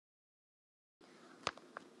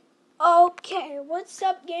Okay, what's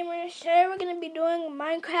up, gamers? Today we're going to be doing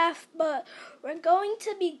Minecraft, but we're going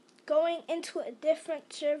to be going into a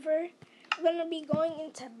different server. We're going to be going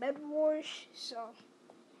into Bed Wars, so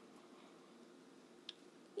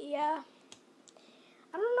yeah.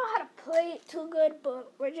 I don't know how to play it too good,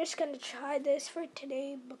 but we're just going to try this for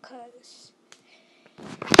today because,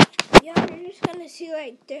 yeah, we're just going to see,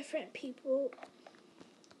 like, different people.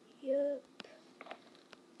 Yup.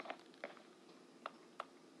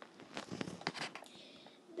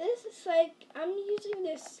 This is like, I'm using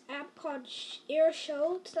this app called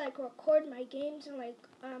AirShow to like record my games, and like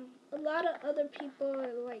a lot of other people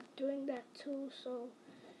are like doing that too, so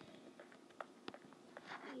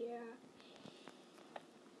yeah.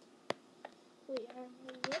 Wait,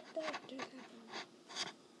 what the heck just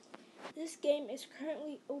happened? This game is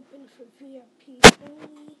currently open for VIP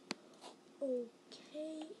only.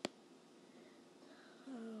 Okay.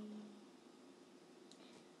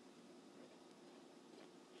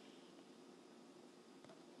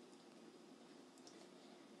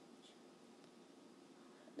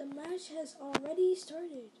 The match has already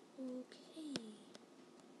started. Okay.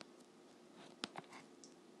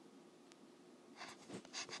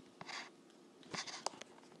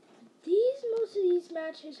 Most of these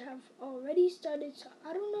matches have already started, so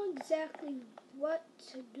I don't know exactly what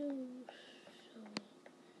to do. So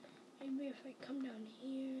maybe if I come down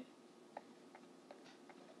here.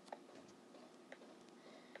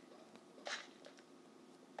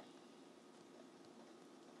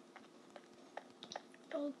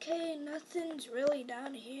 Okay, nothing's really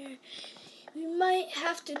down here. We might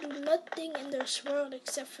have to do nothing in this world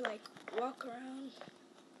except for like walk around.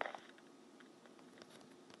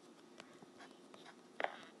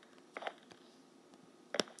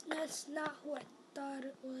 That's not who I thought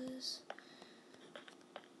it was.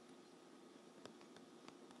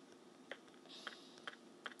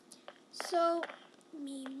 So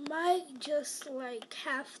we might just like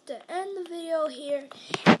have to end the video here.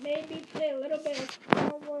 Maybe play a little bit of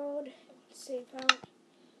Our World, save out.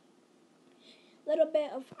 Little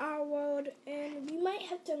bit of Our World, and we might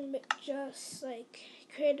have to just like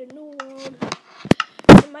create a new world.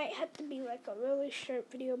 It might have to be like a really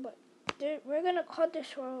short video, but we're gonna call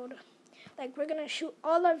this world, like we're gonna shoot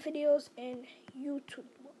all our videos in YouTube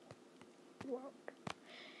world.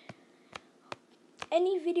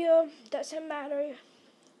 Any video, doesn't matter,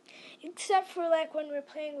 except for like when we're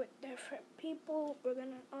playing with different people. We're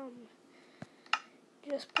gonna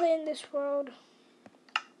just play in this world,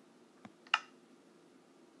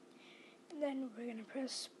 and then we're gonna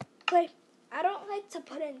press play. I don't like to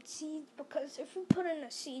put in seed because if you put in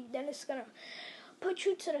a seed, then it's gonna put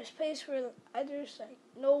you to this place where there's like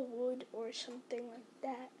no wood or something like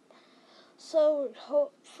that. So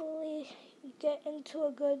hopefully we get into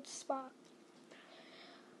a good spot.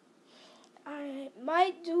 I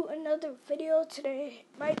might do another video today.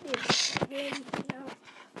 It might be a game now,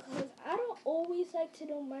 because I don't always like to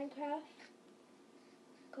do Minecraft,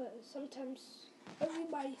 because sometimes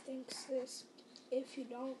everybody thinks this if you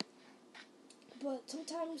don't. But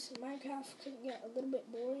sometimes Minecraft can get a little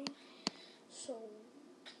bit boring, so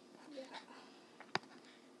yeah.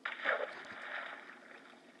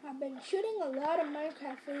 I've been shooting a lot of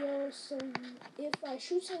Minecraft videos, so if I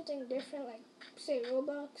shoot something different, like say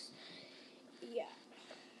Roblox, yeah.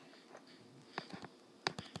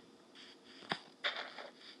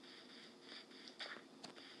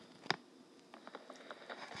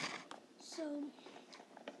 So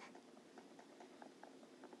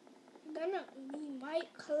we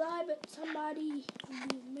might collab with somebody,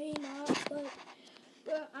 we may not,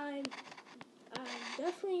 but I'm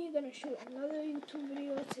definitely gonna shoot another YouTube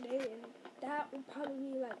video today, and that will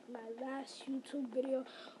probably be like my last YouTube video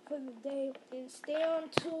for the day. And stay on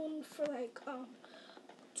tune for like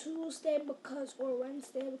Tuesday or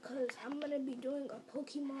Wednesday, because I'm gonna be doing a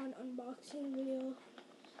Pokemon unboxing video.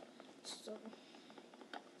 So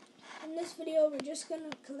in this video, we're just gonna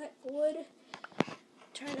collect wood,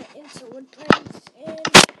 turn it into wood planks, and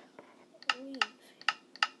leave.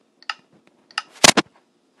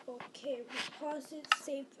 Okay, pause it,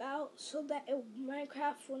 save out, so that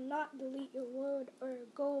Minecraft will not delete your world or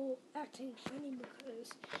go acting funny,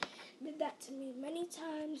 because it did that to me many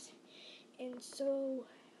times, and so